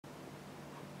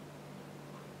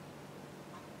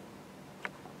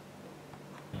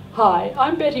Hi,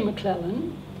 I'm Betty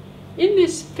McClellan. In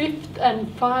this fifth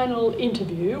and final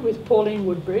interview with Pauline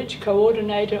Woodbridge,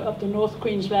 coordinator of the North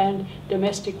Queensland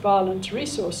Domestic Violence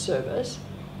Resource Service,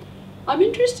 I'm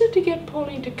interested to get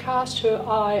Pauline to cast her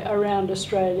eye around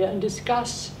Australia and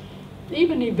discuss,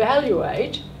 even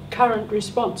evaluate, current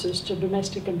responses to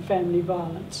domestic and family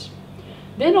violence.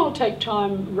 Then I'll take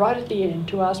time right at the end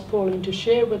to ask Pauline to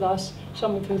share with us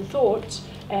some of her thoughts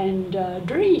and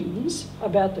dreams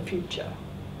about the future.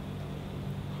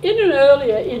 In an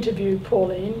earlier interview,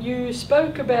 Pauline, you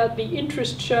spoke about the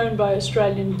interest shown by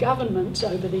Australian governments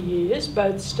over the years,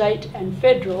 both state and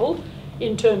federal,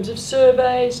 in terms of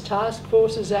surveys, task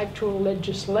forces, actual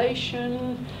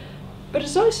legislation. But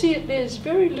as I see it, there's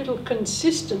very little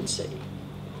consistency.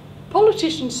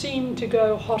 Politicians seem to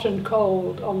go hot and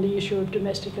cold on the issue of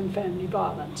domestic and family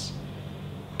violence.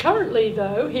 Currently,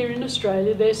 though, here in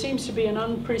Australia, there seems to be an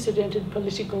unprecedented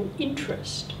political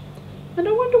interest. And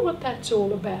I wonder what that's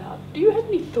all about. Do you have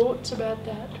any thoughts about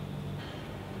that?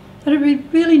 But it'd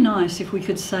be really nice if we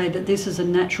could say that this is a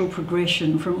natural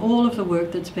progression from all of the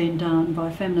work that's been done by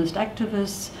feminist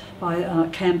activists, by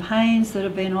campaigns that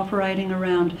have been operating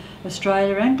around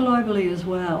Australia and globally as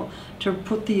well, to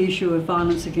put the issue of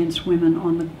violence against women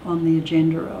on the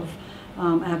agenda of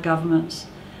our governments.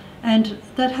 And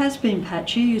that has been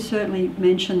patchy. You certainly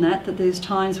mentioned that there's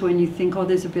times when you think, oh,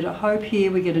 there's a bit of hope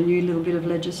here, we get a new little bit of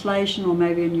legislation or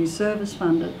maybe a new service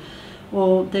funded.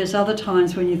 Or there's other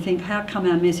times when you think, how come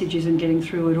our message isn't getting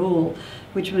through at all,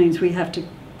 which means we have to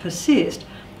persist.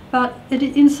 But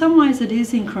in some ways it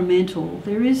is incremental.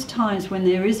 There is times when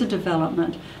there is a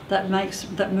development that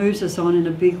moves us on in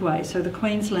a big way. So the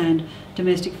Queensland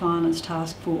Domestic Violence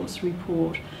Task Force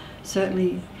report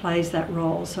certainly plays that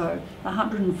role. So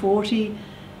 140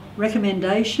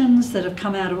 recommendations that have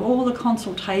come out of all the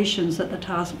consultations that the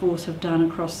task force have done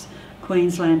across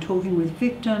Queensland, talking with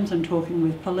victims and talking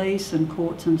with police and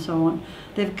courts and so on.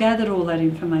 They've gathered all that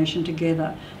information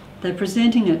together. They're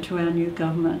presenting it to our new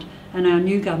government, and our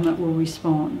new government will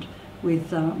respond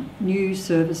with new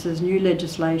services, new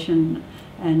legislation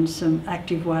and some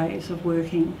active ways of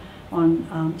working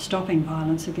on stopping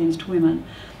violence against women.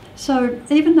 So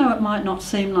even though it might not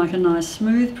seem like a nice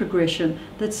smooth progression,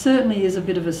 that certainly is a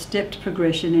bit of a stepped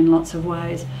progression in lots of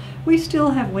ways. We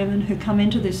still have women who come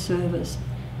into this service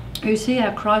who see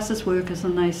our crisis workers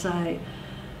and they say,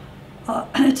 oh,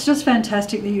 it's just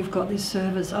fantastic that you've got this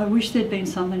service. I wish there'd been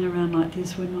something around like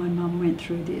this when my mum went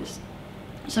through this.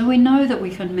 So we know that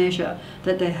we can measure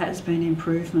that there has been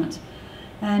improvement.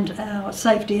 And our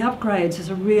safety upgrades is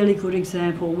a really good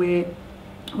example where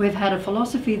we've had a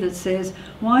philosophy that says,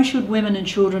 why should women and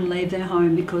children leave their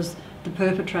home because the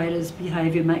perpetrator's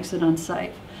behaviour makes it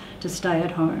unsafe to stay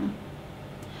at home?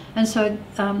 And so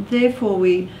therefore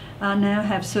we now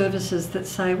have services that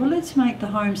say, well, let's make the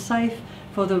home safe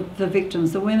for the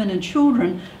victims, the women and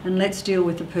children, and let's deal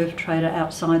with the perpetrator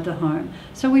outside the home.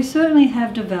 So we certainly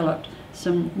have developed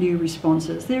some new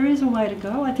responses. There is a way to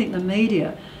go. I think the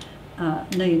media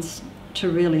needs to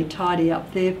really tidy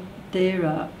up their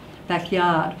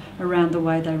backyard around the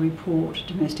way they report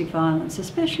domestic violence,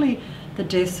 especially the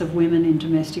deaths of women in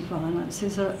domestic violence.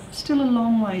 There's still a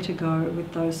long way to go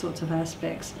with those sorts of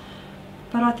aspects.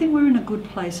 But I think we're in a good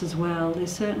place as well.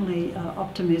 There's certainly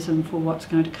optimism for what's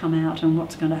going to come out and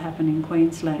what's going to happen in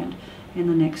Queensland in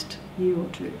the next year or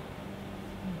two.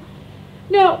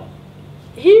 Now,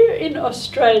 here in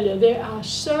Australia, there are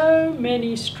so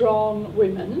many strong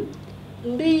women,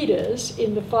 leaders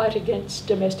in the fight against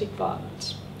domestic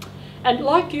violence. And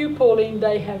like you, Pauline,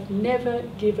 they have never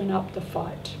given up the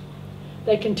fight.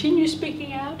 They continue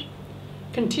speaking out,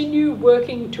 continue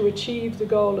working to achieve the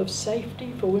goal of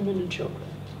safety for women and children.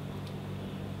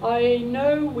 I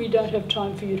know we don't have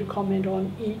time for you to comment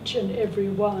on each and every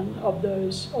one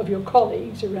of your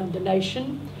colleagues around the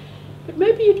nation, but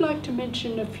maybe you'd like to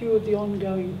mention a few of the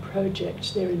ongoing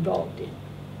projects they're involved in.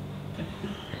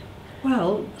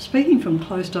 Well, speaking from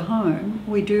close to home,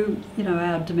 we do,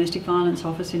 our domestic violence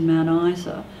office in Mount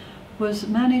Isa was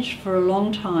managed for a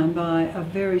long time by a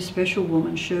very special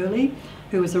woman, Shirley,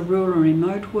 who was a rural and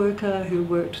remote worker who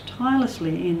worked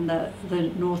tirelessly in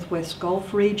the Northwest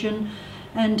Gulf region.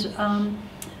 And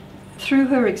through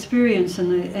her experience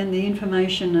and the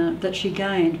information that she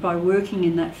gained by working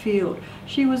in that field,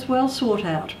 she was well sought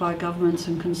out by governments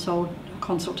and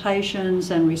consultations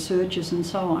and researchers and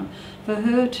so on, for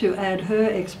her to add her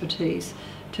expertise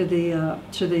to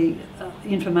the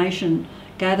information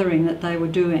gathering that they were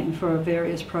doing for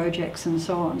various projects and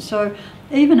so on. So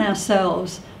even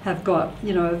ourselves have got,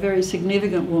 a very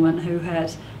significant woman who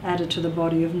has added to the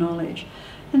body of knowledge.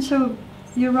 And so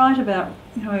you're right about,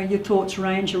 your thoughts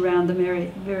range around the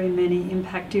very many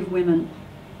impactive women.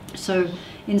 So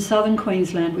in southern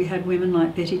Queensland we had women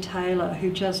like Betty Taylor,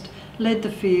 who just led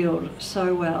the field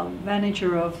so well,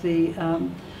 manager of the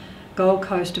Gold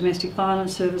Coast Domestic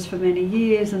Violence Service for many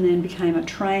years, and then became a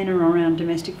trainer around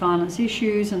domestic violence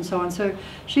issues and so on. So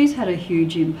she's had a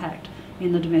huge impact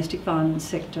in the domestic violence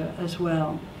sector as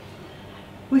well.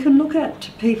 We can look at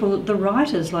people, the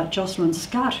writers like Jocelyn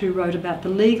Scutt, who wrote about the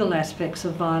legal aspects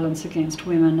of violence against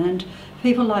women, and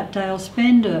people like Dale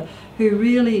Spender, who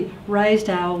really raised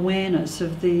our awareness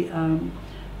of the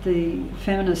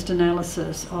feminist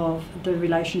analysis of the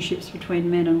relationships between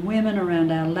men and women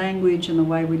around our language and the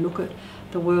way we look at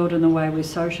the world and the way we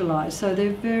socialise. So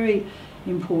they're very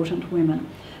important women.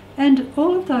 And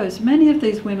all of those, many of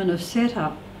these women have set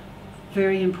up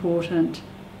very important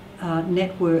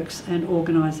networks and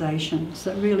organisations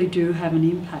that really do have an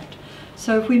impact.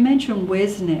 So if we mention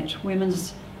WESNet,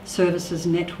 Women's Services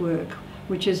Network,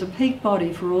 which is a peak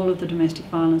body for all of the domestic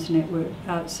violence network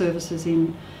services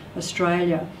in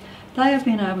Australia, they have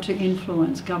been able to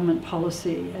influence government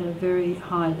policy at a very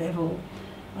high level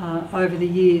over the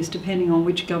years, depending on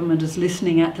which government is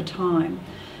listening at the time.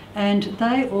 And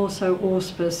they also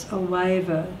auspice a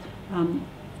waiver,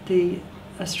 the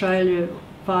Australia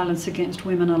Violence Against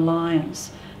Women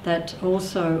Alliance, that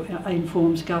also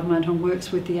informs government and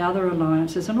works with the other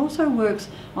alliances, and also works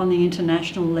on the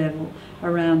international level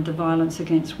around the violence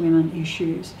against women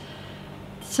issues.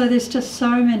 So there's just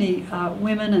so many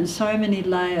women and so many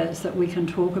layers that we can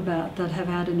talk about that have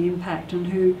had an impact and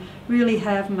who really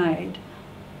have made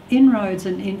inroads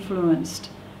and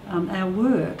influenced our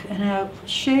work, and our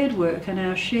shared work and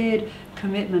our shared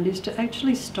commitment is to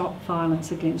actually stop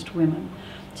violence against women.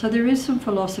 So there is some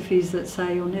philosophies that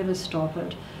say you'll never stop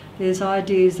it. There's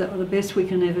ideas that the best we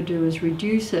can ever do is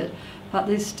reduce it, but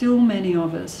there's still many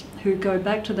of us who go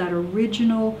back to that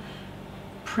original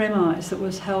premise that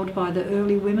was held by the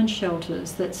early women's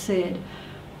shelters that said,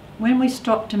 when we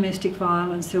stop domestic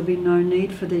violence, there'll be no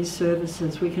need for these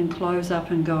services. We can close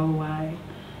up and go away.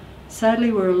 Sadly,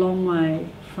 we're a long way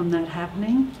from that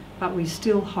happening, but we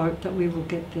still hope that we will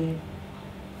get there.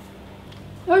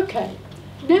 Okay.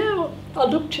 Now I'll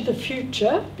look to the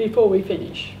future before we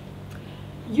finish.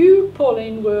 You,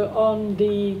 Pauline, were on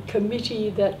the committee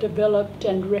that developed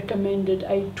and recommended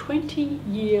a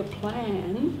 20-year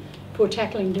plan for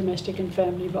tackling domestic and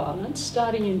family violence,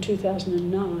 starting in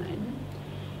 2009.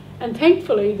 And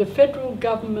thankfully, the federal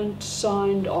government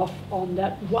signed off on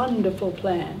that wonderful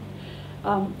plan.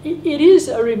 It is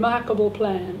a remarkable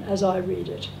plan, as I read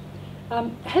it.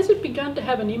 Has it begun to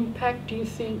have an impact, do you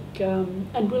think,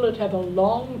 and will it have a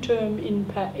long-term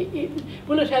impact?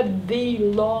 Will it have the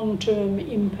long-term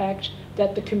impact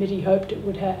that the committee hoped it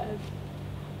would have?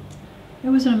 It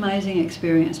was an amazing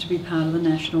experience to be part of the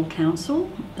National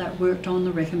Council that worked on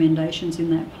the recommendations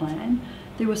in that plan.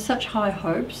 There were such high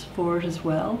hopes for it as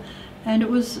well, and it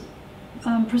was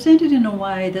presented in a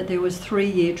way that there was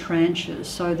 3-year tranches,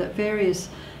 so that various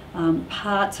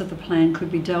parts of the plan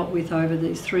could be dealt with over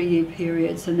these 3-year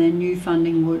periods, and then new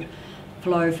funding would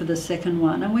flow for the second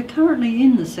one. And we're currently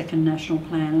in the second national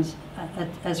plan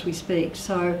as we speak.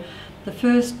 So the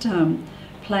first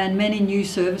plan, many new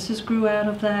services grew out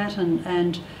of that,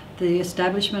 and the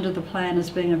establishment of the plan as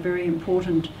being a very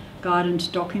important guidance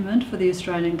document for the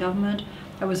Australian government.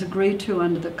 It was agreed to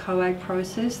under the COAG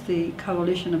process. The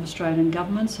Coalition of Australian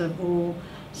Governments have all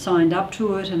signed up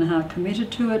to it and are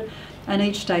committed to it. And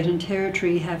each state and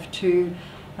territory have to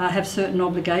have certain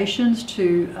obligations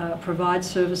to provide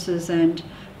services and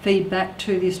feedback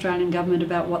to the Australian government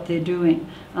about what they're doing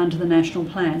under the national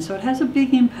plan. So it has a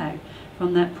big impact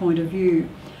from that point of view.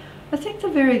 I think the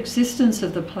very existence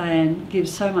of the plan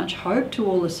gives so much hope to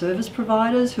all the service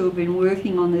providers who have been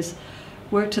working on this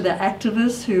work, to the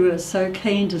activists who are so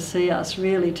keen to see us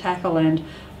really tackle and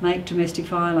make domestic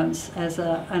violence as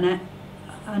an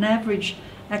average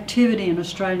activity in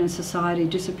Australian society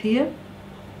disappear.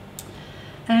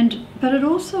 But it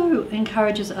also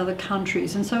encourages other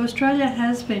countries, and so Australia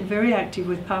has been very active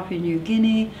with Papua New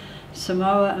Guinea,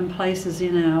 Samoa and places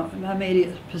in our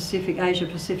immediate Asia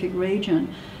Pacific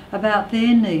region about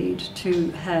their need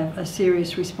to have a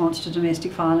serious response to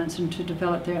domestic violence and to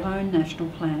develop their own national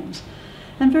plans.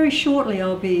 And very shortly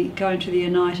I'll be going to the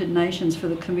United Nations for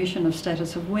the Commission of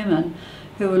Status of Women,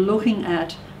 who are looking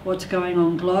at what's going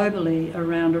on globally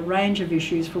around a range of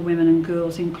issues for women and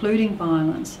girls, including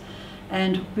violence.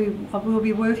 And we'll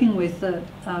be working with the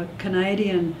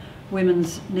Canadian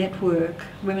Women's Network,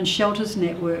 Women's Shelters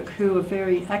Network, who are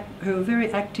very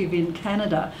active in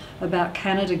Canada about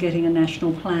Canada getting a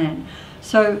national plan.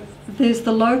 So there's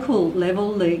the local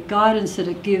level, the guidance that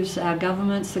it gives our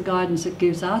governments, the guidance it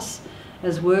gives us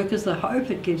as workers, the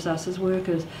hope it gives us as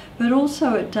workers, but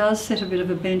also it does set a bit of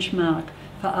a benchmark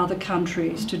for other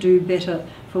countries to do better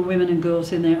for women and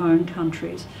girls in their own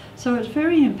countries. So it's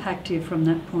very impactful from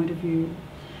that point of view.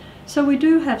 So we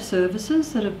do have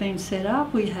services that have been set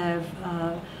up. We have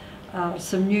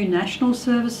some new national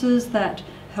services that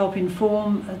help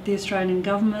inform the Australian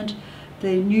government.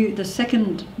 The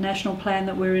second national plan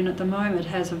that we're in at the moment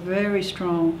has a very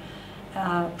strong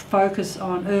focus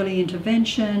on early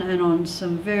intervention and on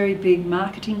some very big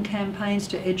marketing campaigns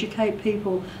to educate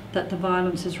people that the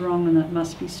violence is wrong and that it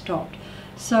must be stopped.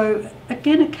 So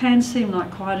again, it can seem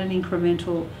like quite an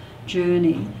incremental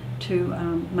journey to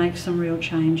make some real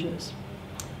changes.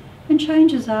 And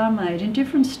changes are made. In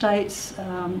different states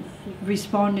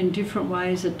respond in different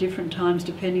ways at different times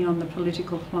depending on the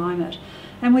political climate.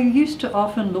 And we used to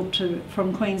often look to,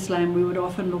 from Queensland, we would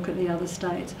often look at the other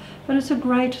states. But it's a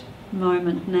great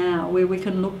moment now where we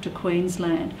can look to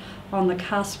Queensland on the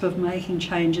cusp of making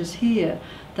changes here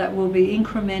that will be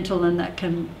incremental and that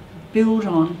can build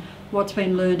on what's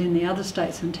been learned in the other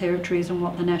states and territories and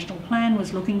what the national plan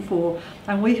was looking for,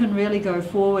 and we can really go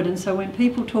forward. And so when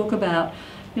people talk about,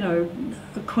 you know,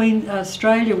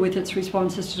 Australia with its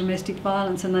responses to domestic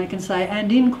violence, and they can say,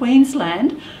 and in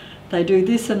Queensland they do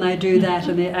this and they do that,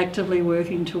 and they're actively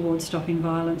working towards stopping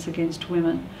violence against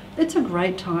women. It's a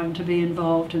great time to be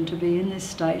involved and to be in this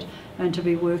state and to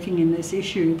be working in this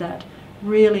issue that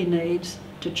really needs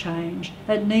to change.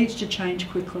 It needs to change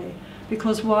quickly,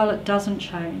 because while it doesn't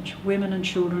change, women and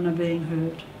children are being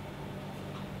hurt.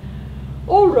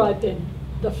 All right then,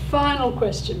 the final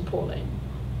question, Pauline.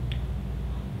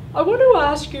 I want to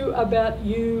ask you about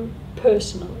you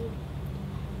personally.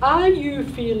 Are you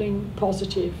feeling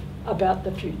positive about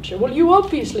the future? Well, you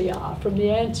obviously are from the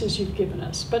answers you've given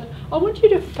us, but I want you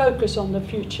to focus on the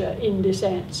future in this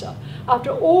answer.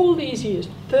 After all these years,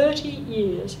 30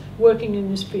 years working in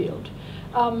this field,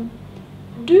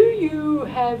 do you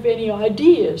have any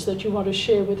ideas that you want to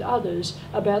share with others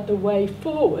about the way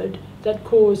forward that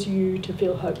cause you to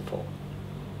feel hopeful?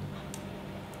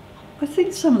 I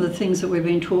think some of the things that we've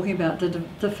been talking about,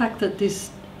 the fact that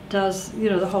this does, you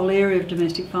know, the whole area of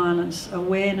domestic violence,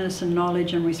 awareness and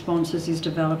knowledge and responses is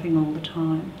developing all the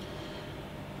time.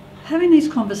 Having these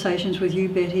conversations with you,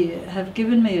 Betty, have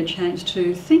given me a chance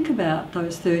to think about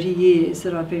those 30 years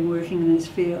that I've been working in this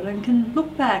field and can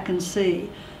look back and see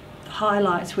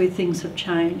highlights where things have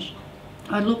changed.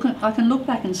 I can look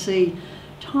back and see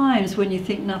times when you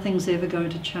think nothing's ever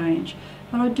going to change.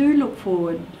 But I do look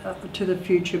forward to the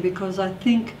future, because I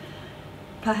think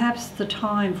perhaps the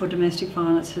time for domestic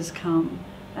violence has come,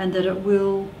 and that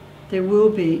there will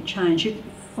be change.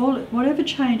 Whatever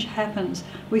change happens,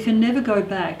 we can never go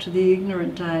back to the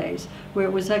ignorant days where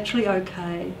it was actually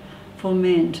okay for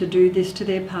men to do this to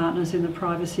their partners in the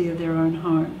privacy of their own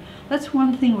home. That's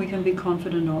one thing we can be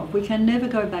confident of. We can never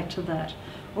go back to that.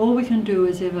 All we can do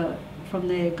is ever from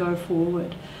there go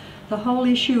forward. The whole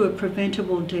issue of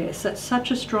preventable deaths, that's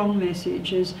such a strong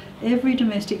message, is every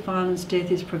domestic violence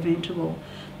death is preventable.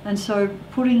 And so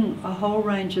putting a whole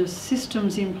range of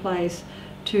systems in place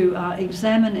to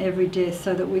examine every death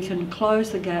so that we can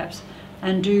close the gaps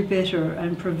and do better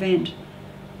and prevent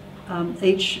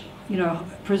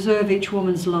preserve each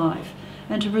woman's life.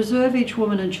 And to preserve each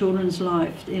woman and children's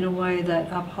life in a way that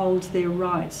upholds their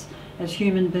rights as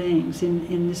human beings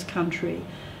in this country.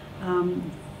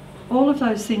 All of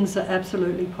those things are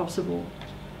absolutely possible.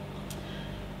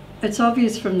 It's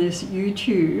obvious from this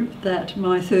YouTube that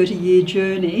my 30-year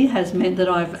journey has meant that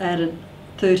I've added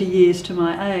 30 years to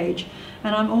my age,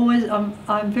 and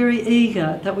I'm very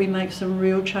eager that we make some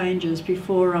real changes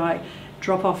before I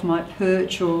drop off my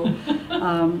perch, or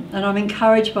and I'm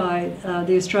encouraged by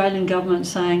the Australian government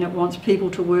saying it wants people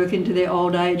to work into their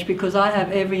old age, because I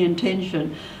have every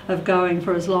intention of going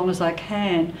for as long as I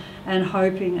can and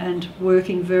hoping and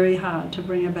working very hard to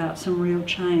bring about some real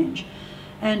change.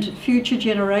 And future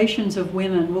generations of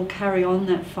women will carry on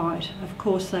that fight, of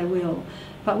course they will,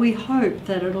 but we hope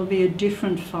that it'll be a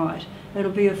different fight. It'll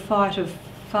be a fight of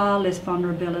far less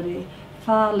vulnerability,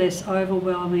 far less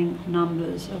overwhelming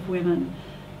numbers of women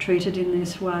treated in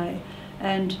this way,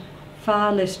 and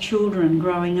far less children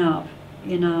growing up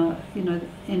in a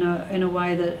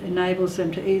way that enables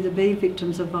them to either be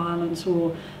victims of violence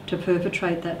or to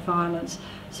perpetrate that violence.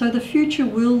 So the future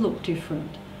will look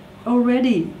different.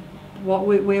 Already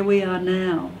where we are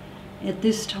now at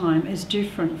this time is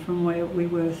different from where we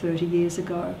were 30 years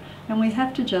ago. And we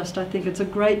have to I think it's a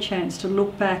great chance to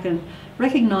look back and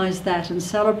recognise that and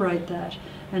celebrate that,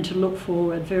 and to look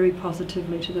forward very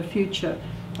positively to the future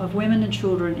of women and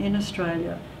children in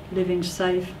Australia living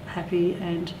safe, happy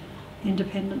and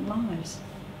independent lives.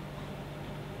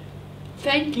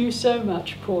 Thank you so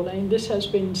much, Pauline. This has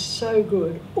been so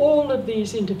good. All of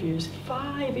these interviews,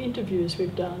 5 interviews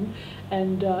we've done,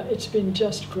 and it's been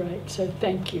just great, so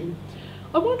thank you.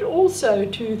 I want also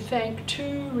to thank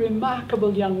 2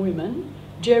 remarkable young women,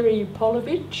 Jerry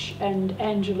Polovich and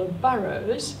Angela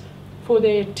Burrows, for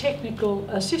their technical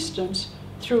assistance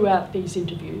throughout these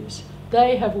interviews.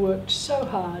 They have worked so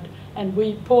hard, and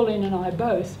we, Pauline and I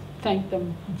both, thank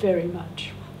them very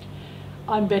much.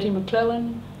 I'm Betty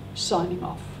McClellan, signing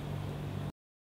off.